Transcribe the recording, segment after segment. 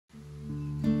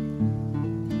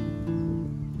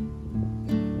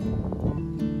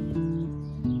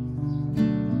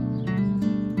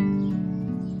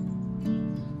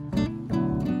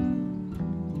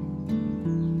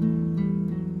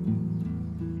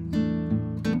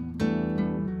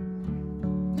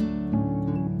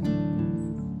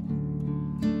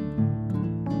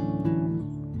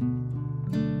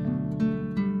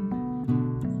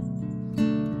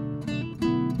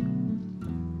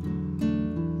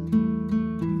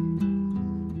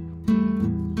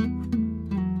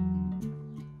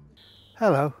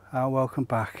Hello and welcome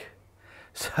back.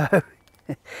 So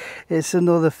it's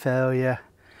another failure,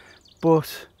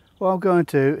 but what I'm going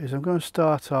to do is I'm going to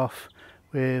start off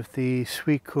with the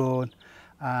sweet corn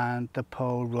and the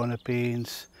pole runner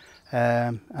beans,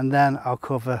 and then I'll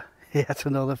cover yet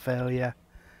another failure.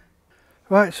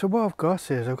 Right, so what I've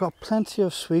got is I've got plenty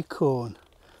of sweet corn.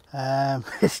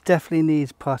 It definitely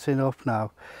needs potting up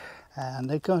now,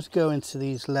 and they're going to go into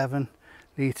these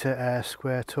 11-litre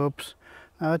square tubs.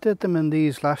 Now, I did them in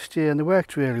these last year and they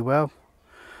worked really well.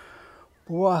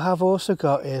 But what I have also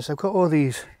got is I've got all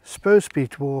these supposed to be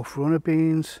dwarf runner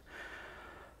beans,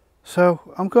 so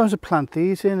I'm going to plant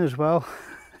these in as well.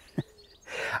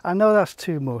 I know that's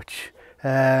too much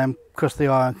because they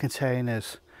are in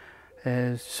containers.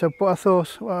 But I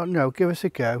thought, well, no, give us a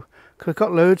go, because I've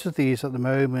got loads of these at the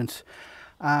moment,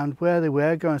 and where they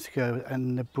were going to go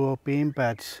in the broad bean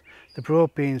beds, the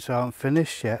broad beans aren't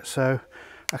finished yet, so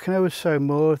I can always sow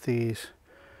more of these.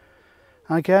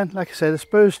 And again, like I said, they're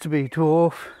supposed to be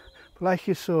dwarf, but like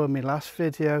you saw in my last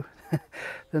video,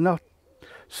 they're not.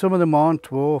 Some of them aren't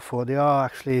dwarf, or they are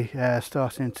actually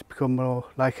starting to become more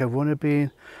like a runner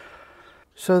bean.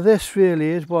 So this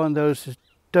really is one of those,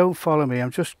 don't follow me,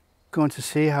 I'm just going to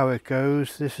see how it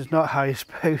goes. This is not how you're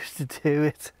supposed to do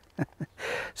it.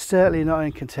 Certainly not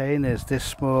in containers this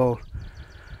small,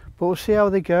 but we'll see how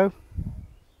they go.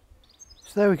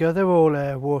 So there we go, they're all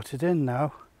watered in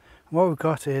now. And what we've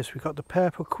got is we've got the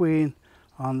purple queen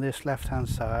on this left hand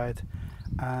side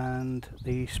and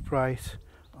the sprite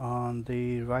on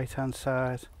the right hand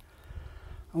side.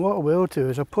 And what I will do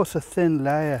is I'll put a thin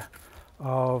layer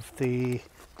of the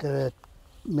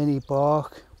mini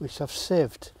bark which I've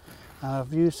sieved, and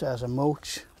I've used it as a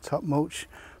mulch, top mulch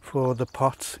for the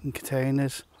pots and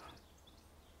containers.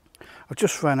 I've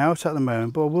just run out at the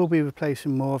moment, but I will be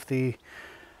replacing more of the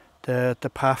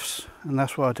paths, and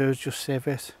that's what I do, is just sieve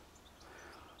it.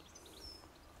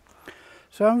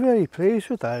 So I'm really pleased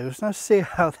with those. Let's see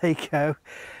how they go.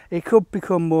 It could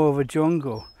become more of a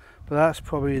jungle, but that's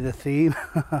probably the theme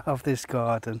of this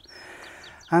garden.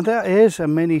 And that is a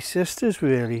mini sisters,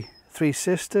 really, 3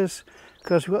 sisters,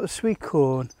 because we've got the sweet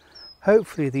corn.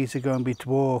 Hopefully these are going to be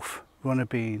dwarf runner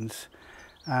beans,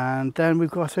 and then we've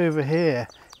got over here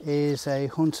is a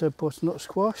hunter butternut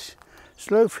squash.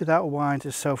 So hopefully that will wind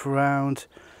itself around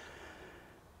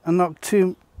and not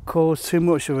cause too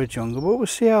much of a jungle, but we'll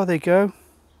see how they go.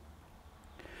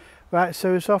 Right,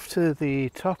 so it's off to the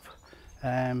top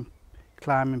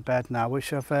climbing bed now,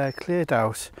 which I've cleared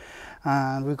out,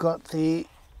 and we've got the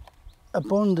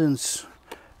abundance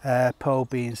pole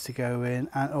beans to go in,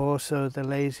 and also the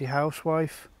lazy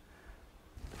housewife.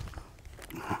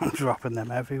 I'm dropping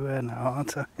them everywhere now,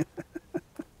 aren't I?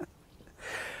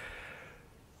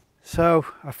 So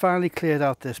I finally cleared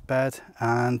out this bed,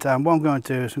 and what I'm going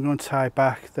to do is I'm going to tie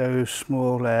back those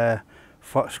small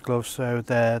foxgloves so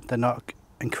they're not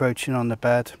encroaching on the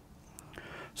bed.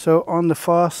 So on the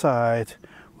far side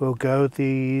we'll go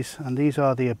these, and these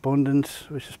are the abundance,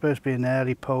 which is supposed to be an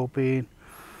early pole bean.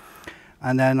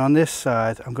 And then on this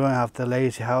side I'm going to have the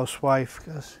lazy housewife,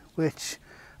 which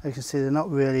as you can see they're not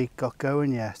really got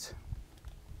going yet.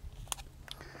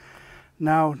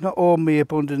 Now, not all my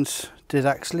abundance did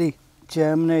actually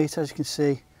germinate, as you can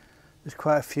see. There's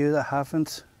quite a few that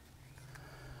haven't.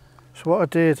 So what I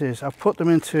did is I put them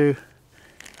into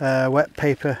wet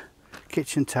paper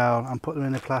kitchen towel and put them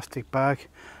in a plastic bag,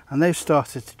 and they've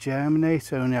started to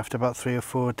germinate only after about 3 or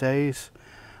 4 days.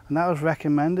 And that was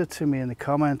recommended to me in the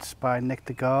comments by Nick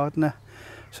the gardener.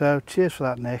 So cheers for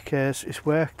that, Nick. It's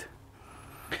worked.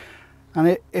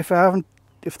 And if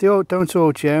they don't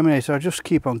all germinate, I'll just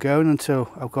keep on going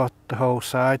until I've got the whole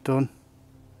side done.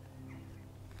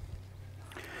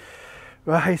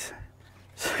 Right,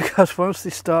 because once they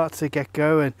start to get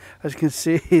going, as you can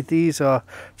see, these are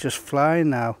just flying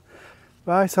now.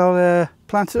 Right, I'll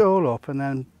plant it all up and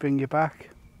then bring you back.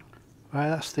 Right,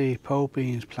 that's the pole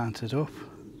beans planted up.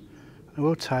 I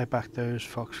will tie back those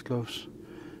foxgloves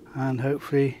and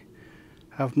hopefully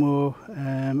have more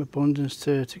abundance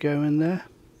to go in there.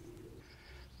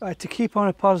 Right, to keep on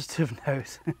a positive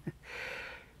note,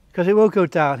 because it will go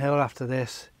downhill after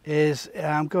this, is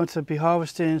I'm going to be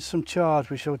harvesting some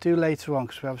chard, which I'll do later on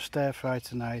because we have a stir fry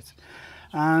tonight,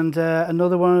 and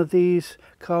another one of these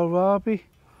Kohl Rabi,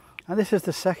 and this is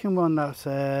the second one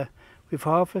that we've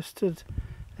harvested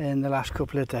in the last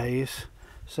couple of days.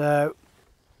 So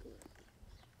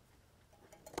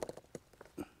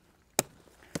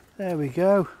there we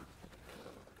go.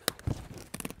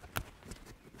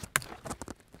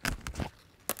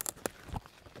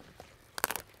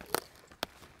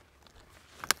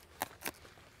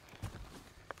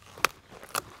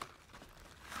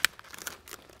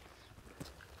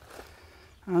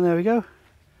 And there we go,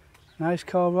 nice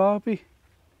Kohl Rabi.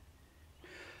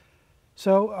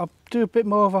 So I'll do a bit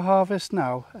more of a harvest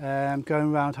now,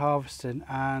 going around harvesting,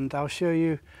 and I'll show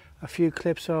you a few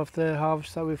clips of the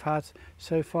harvest that we've had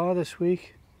so far this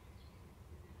week.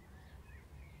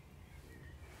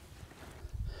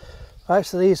 Right,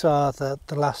 so these are the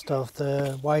last of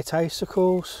the white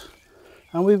icicles,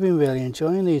 and we've been really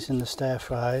enjoying these in the stir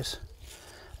fries,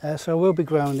 so we'll be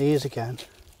growing these again.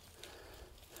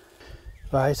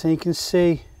 Right, and you can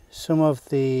see some of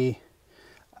the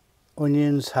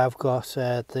onions have got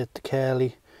the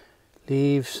curly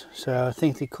leaves, so I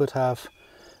think they could have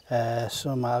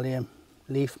some allium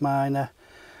leaf miner.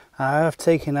 I have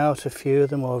taken out a few of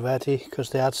them already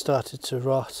because they had started to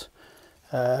rot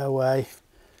away,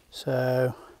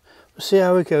 so we'll see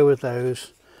how we go with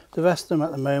those. The rest of them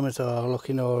at the moment are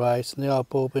looking alright and they are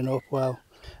bulbing up well.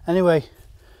 Anyway,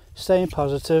 staying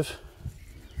positive.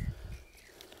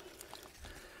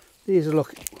 These are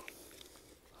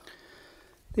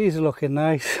looking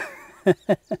nice.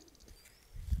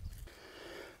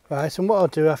 Right, and what I'll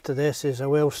do after this is I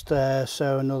will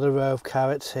sow another row of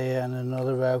carrots here and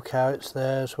another row of carrots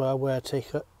there as well, where I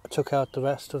took out the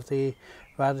rest of the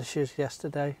radishes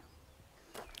yesterday.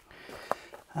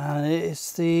 And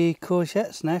it's the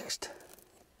courgettes next.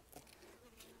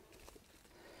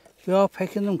 We are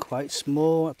picking them quite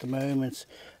small at the moment,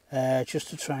 just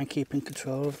to try and keep in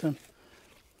control of them.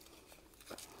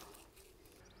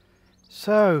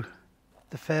 So,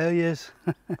 the failures.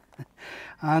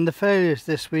 And the failures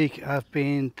this week have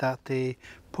been that the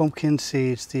pumpkin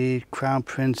seeds, the crown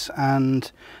prince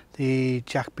and the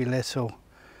Jack Be Little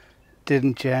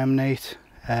didn't germinate.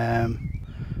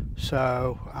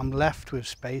 So I'm left with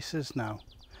spacers now.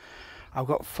 I've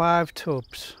got 5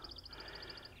 tubs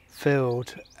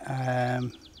filled.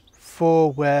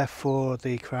 4 were for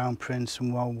the crown prince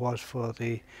and 1 was for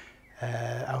the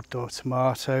outdoor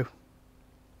tomato.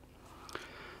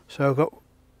 So I've got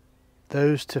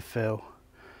those to fill,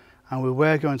 and we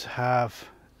were going to have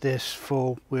this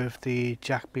full with the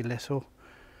Jack Be Little.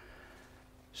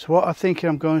 So what I think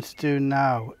I'm going to do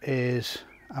now is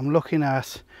I'm looking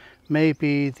at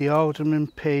maybe the alderman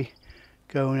pea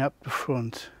going up the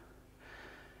front,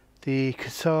 the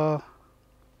Czar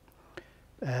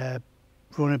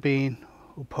runner bean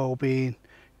or pole bean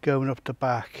going up the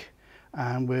back,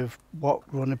 and with what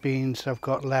runner beans I've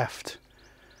got left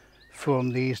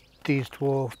from these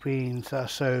dwarf beans that I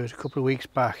sowed a couple of weeks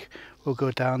back will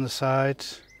go down the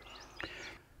sides.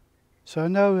 So I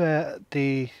know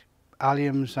the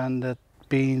alliums and the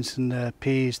beans and the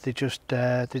peas,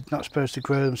 they're not supposed to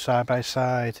grow them side by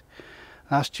side.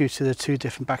 And that's due to the 2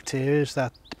 different bacteria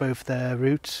that both their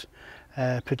roots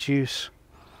produce.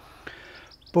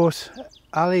 But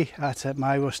Ali at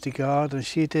my rusty garden,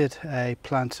 she did a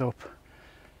plant up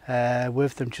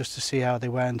with them just to see how they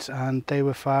went, and they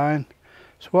were fine.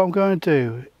 So what I'm going to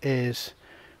do is,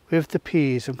 with the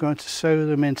peas, I'm going to sow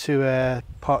them into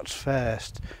pots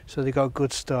first, so they got a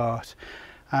good start.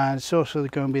 And it's also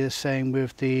going to be the same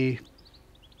with the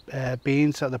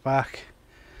beans at the back.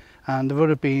 And the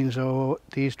runner beans, or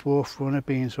these dwarf runner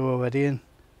beans, are already in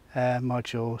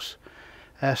modules.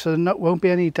 So there won't be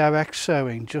any direct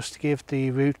sowing, just to give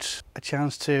the roots a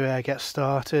chance to get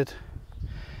started.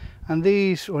 And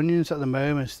these onions at the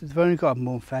moment, they've only got a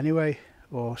month anyway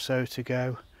or so to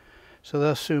go, so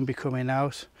they'll soon be coming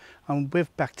out. And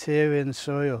with bacteria in the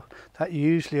soil, that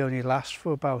usually only lasts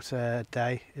for about a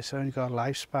day. It's only got a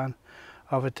lifespan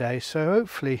of a day, so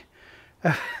hopefully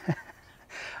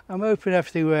I'm hoping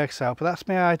everything works out, but that's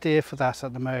my idea for that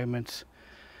at the moment.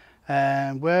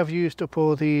 Where I've used up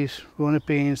all these runner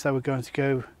beans that we're going to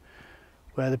go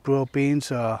where the broad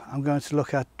beans are, I'm going to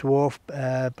look at dwarf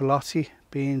Belotti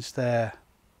beans there.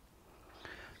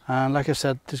 And like I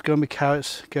said, there's going to be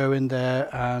carrots going there,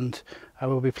 and I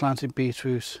will be planting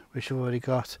beetroots, which I've already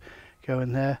got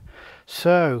going there.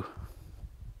 So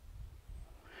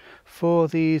for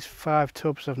these 5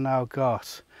 tubs I've now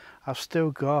got, I've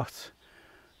still got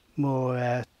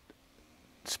more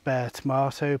spare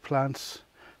tomato plants.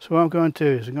 So what I'm going to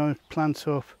do is I'm going to plant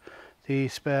up the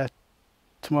spare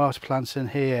tomato plants in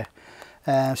here,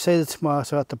 say the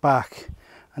tomato at the back,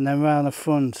 and then around the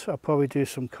front I'll probably do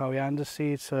some coriander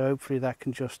seeds, so hopefully that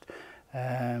can just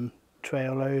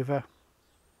trail over.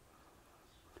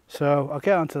 So I'll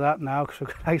get onto that now, because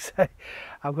like I say,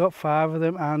 I've got 5 of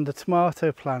them, and the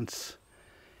tomato plants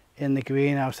in the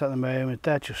greenhouse at the moment,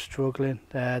 they're just struggling.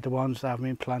 They're the ones that haven't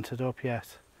been planted up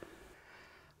yet.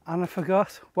 And I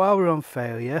forgot, while we're on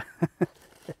failure,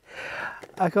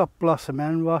 I got blossom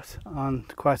end rot on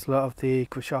quite a lot of the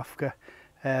Grashofka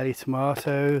early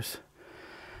tomatoes.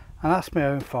 And that's my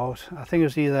own fault. I think it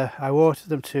was either I watered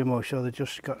them too much or they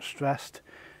just got stressed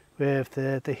with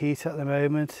the heat at the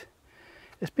moment.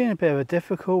 It's been a bit of a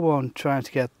difficult one trying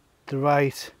to get the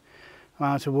right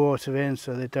amount of water in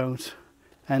so they don't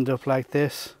end up like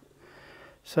this.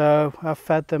 So I've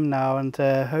fed them now, and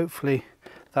hopefully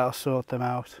that'll sort them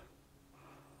out.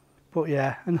 But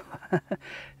yeah,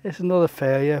 it's another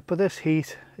failure, but this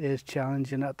heat is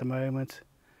challenging at the moment.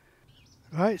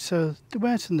 Right, so they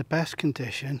weren't in the best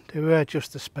condition, they were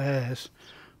just the spares.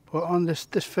 But on this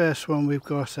first one we've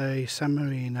got a San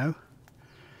Marino,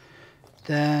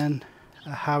 then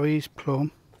a Harry's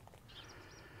plum,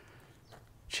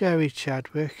 cherry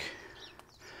Chadwick,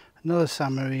 another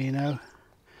San Marino,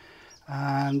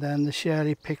 and then the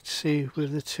Shirley Pixie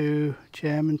with the two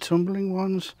German tumbling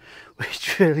ones,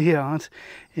 which really aren't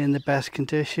in the best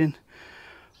condition.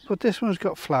 But this one's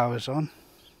got flowers on.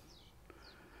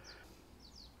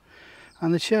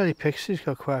 And the Shirley Pixie's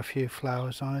got quite a few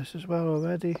flowers on it as well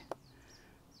already.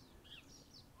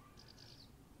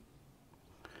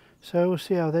 So we'll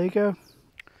see how they go.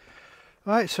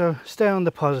 Right, so stay on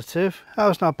the positive. That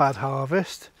was not a bad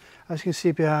harvest. As you can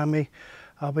see behind me,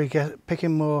 I'll be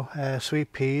picking more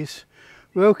sweet peas.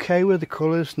 We're okay with the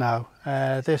colours now.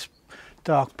 This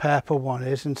dark purple one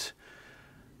isn't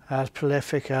as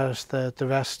prolific as the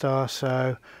rest are,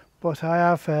 so. But I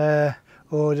have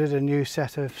ordered a new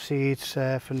set of seeds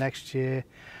for next year.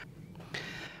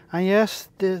 And yes,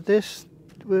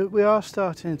 we are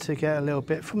starting to get a little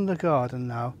bit from the garden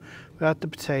now. We had the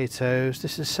potatoes,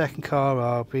 this is second Kohl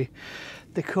Rabi,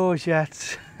 the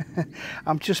courgettes.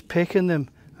 I'm just picking them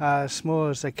as small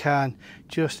as I can,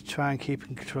 just to try and keep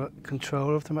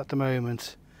control of them at the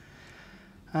moment.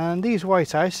 And these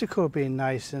white icicle being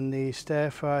nice in the stir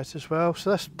fries as well,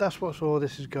 so that's what all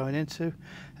this is going into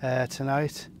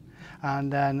tonight.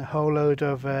 And then a whole load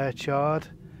of chard.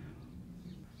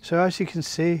 So as you can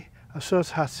see, I sort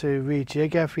of had to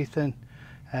rejig everything.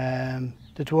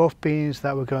 The dwarf beans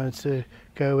that were going to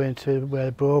go into where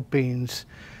the broad beans,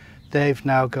 they've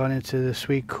now gone into the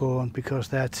sweet corn because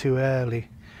they're too early.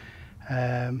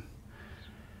 And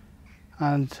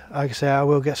like I say, I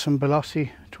will get some Belossi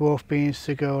dwarf beans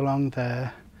to go along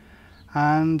there.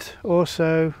 And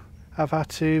also I've had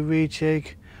to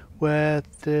rejig where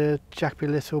the Jackby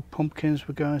Little pumpkins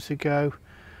were going to go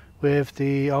with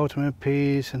the alderman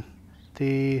peas and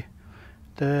the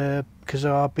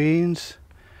Czar beans.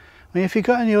 I mean, if you've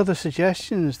got any other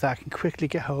suggestions that can quickly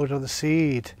get hold of the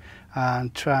seed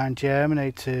and try and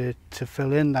germinate to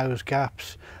fill in those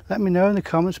gaps, let me know in the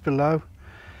comments below.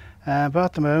 But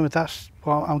at the moment, that's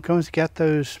what I'm going to get,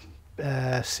 those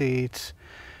seeds,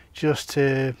 just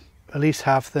to at least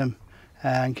have them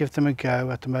and give them a go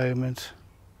at the moment.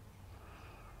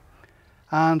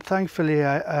 And thankfully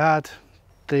I had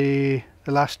the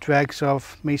last dregs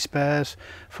of me spares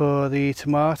for the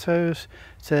tomatoes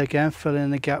to again fill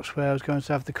in the gaps where I was going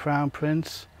to have the crown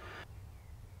prince.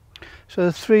 So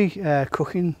the three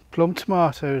cooking plum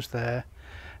tomatoes there,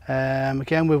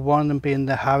 again with one of them being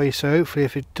the Harry, so hopefully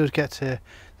if it does get to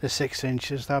the 6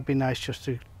 inches, that'd be nice just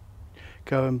to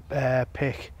go and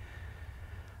pick.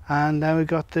 And then we've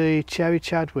got the cherry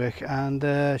Chadwick and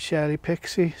the Shirley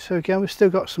Pixie. So again, we've still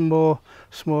got some more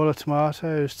smaller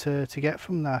tomatoes to get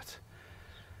from that.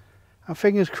 And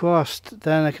fingers crossed,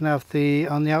 then I can have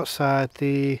on the outside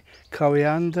the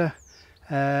coriander,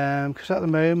 because at the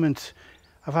moment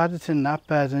I've had it in that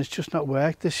bed and it's just not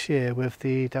worked this year with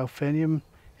the delphinium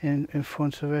in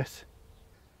front of it.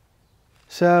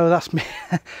 So that's me,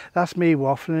 that's me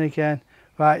waffling again.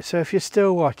 Right, so if you're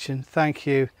still watching, thank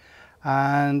you.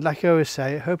 And like I always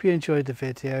say, I hope you enjoyed the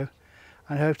video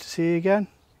and I hope to see you again.